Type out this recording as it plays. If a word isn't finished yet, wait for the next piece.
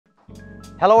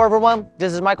Hello everyone,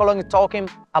 this is Michael Langhi talking.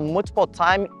 I'm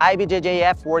multiple-time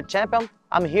IBJJF World Champion.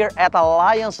 I'm here at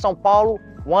Alliance São Paulo,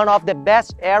 one of the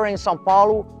best areas in São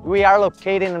Paulo. We are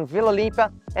located in Vila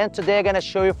Olímpia, and today I'm gonna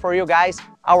show you for you guys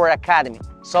our academy.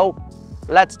 So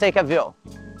let's take a view.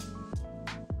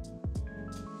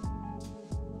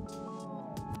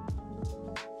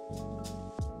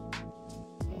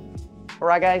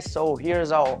 Alright guys, so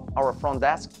here's our front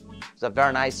desk. It's a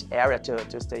very nice area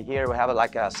to stay here. We have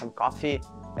some coffee,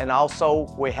 and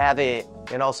also we have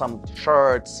some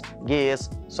shirts, gears.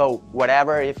 So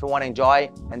whatever, if you want to enjoy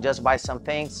and just buy some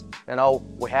things,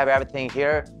 we have everything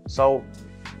here. So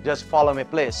just follow me,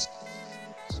 please.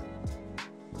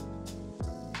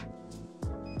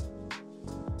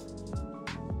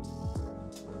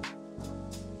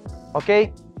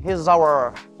 Okay, here's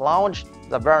our lounge.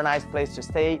 It's a very nice place to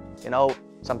stay.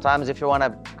 Sometimes if you want to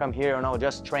come here,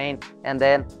 just train and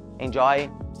then enjoy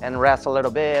and rest a little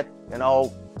bit,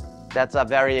 that's a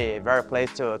very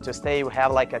place to stay. We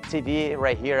have like a TV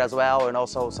right here as well, and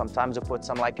also sometimes you put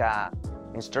some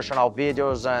instructional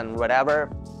videos and whatever.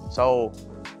 So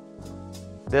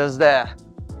this is the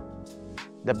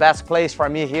best place for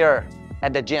me here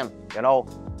at the gym.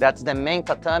 That's the main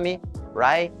tatami,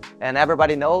 right? And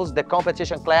everybody knows the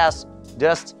competition class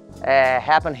just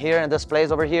happened here in this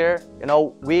place over here.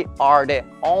 We are the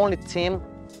only team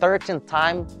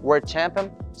 13-time world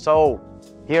champion. So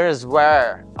here is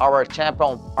where our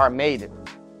champions are made,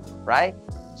 right?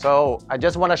 So I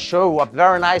just want to show a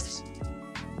very nice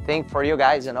thing for you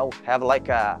guys. Have like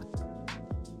a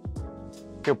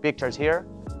few pictures here.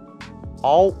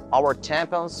 All our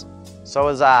champions. So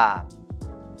it's a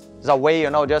way,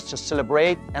 just to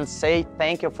celebrate and say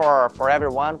thank you for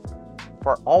everyone,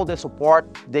 for all the support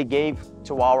they gave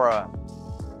to our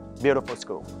beautiful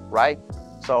school, right?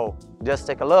 So just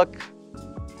take a look,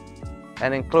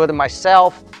 and including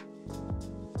myself,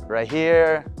 right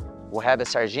here, we have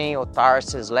Serginho,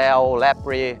 Tarsis, Leo,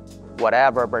 Lepri,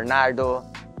 whatever, Bernardo,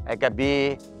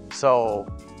 Gabi. So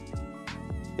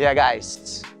yeah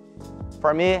guys,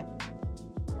 for me,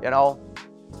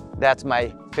 that's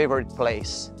my favorite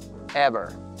place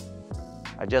ever.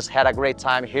 I just had a great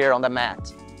time here on the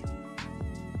mat.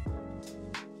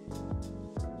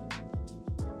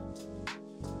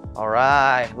 All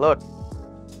right, look,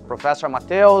 Professor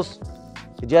Mateus,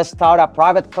 he just started a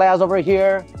private class over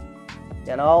here,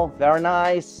 very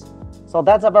nice. So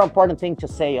that's a very important thing to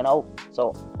say,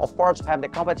 So of course we have the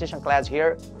competition class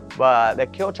here, but the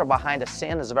culture behind the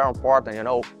scene is very important,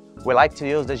 We like to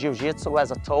use the Jiu-Jitsu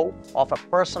as a tool of a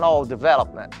personal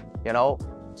development,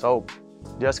 So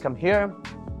just come here.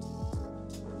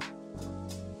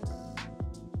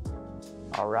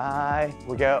 All right,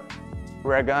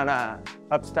 we're gonna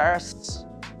upstairs.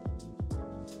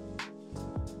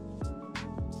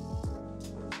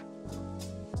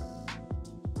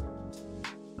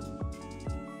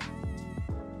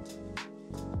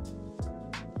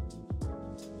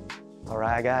 All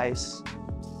right, guys.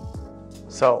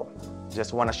 So,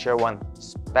 just want to share one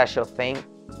special thing.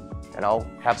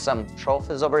 Have some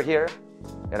trophies over here.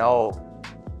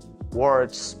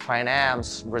 Worlds, Pan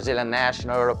Ams, Brazilian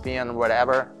National, European,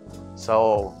 whatever.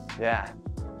 So, yeah.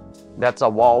 That's a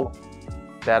wall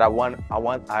that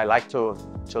I like to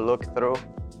look through,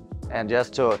 and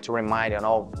just to remind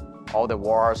all the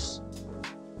wars,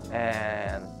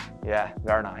 and yeah,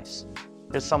 very nice.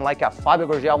 Here's some a Fábio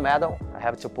Gurgel medal. I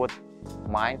have to put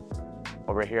mine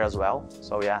over here as well.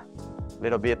 So yeah, a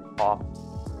little bit of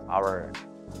our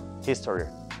history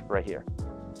right here.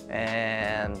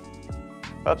 And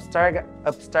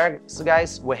upstairs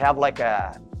guys, we have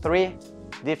 3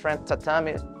 different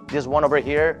tatami. This one over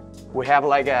here, we have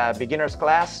a beginner's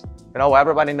class.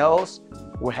 Everybody knows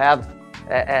we have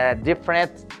a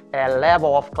different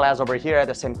level of class over here at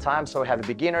the same time. So we have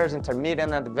beginners, intermediate,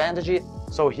 and advanced.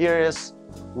 So here is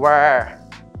where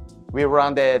we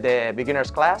run the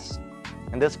beginner's class.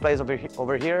 In this place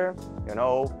over here,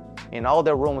 in all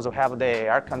the rooms we have the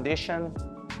air condition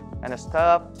and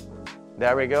stuff.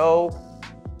 There we go.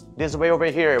 This way over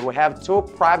here, we have 2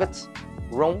 private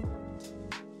rooms.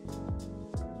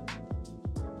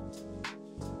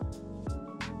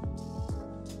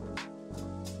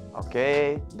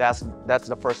 Okay, that's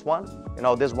the first one.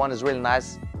 This one is really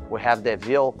nice. We have the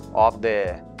view of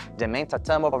the main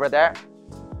tatami over there.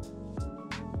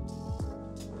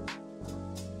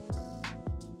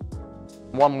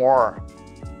 One more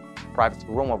private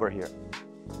room over here.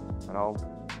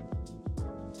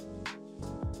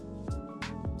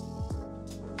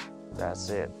 That's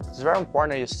it. It's very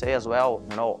important you say as well,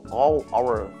 all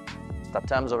our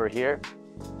tatamis over here,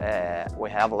 we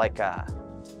have a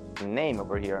name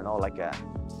over here, like a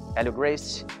Helio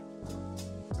Grace,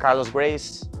 Carlos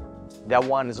Grace. That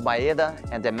one is Maeda,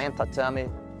 and the main tatami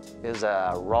is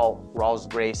a Rolls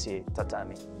Gracie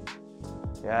tatami.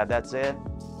 Yeah, that's it.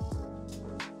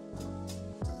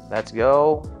 Let's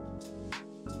go.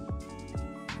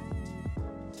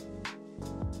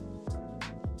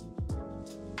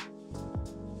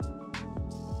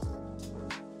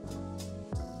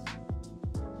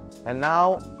 And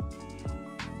now,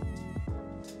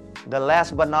 the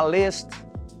last but not least,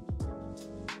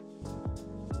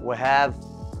 we have,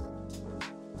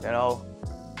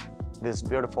 this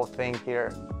beautiful thing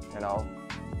here,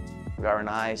 very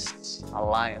nice,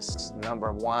 Alliance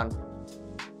 #1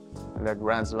 in the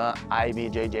Grand Slam,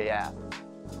 IBJJF.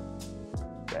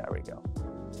 There we go.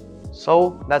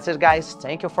 So that's it, guys.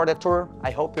 Thank you for the tour.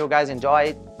 I hope you guys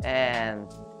enjoyed, and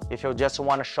if you just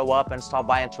want to show up and stop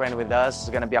by and train with us, it's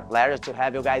going to be a pleasure to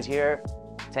have you guys here.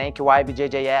 Thank you,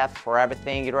 IBJJF, for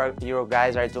everything you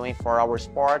guys are doing for our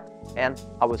sport, and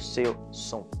I will see you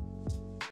soon.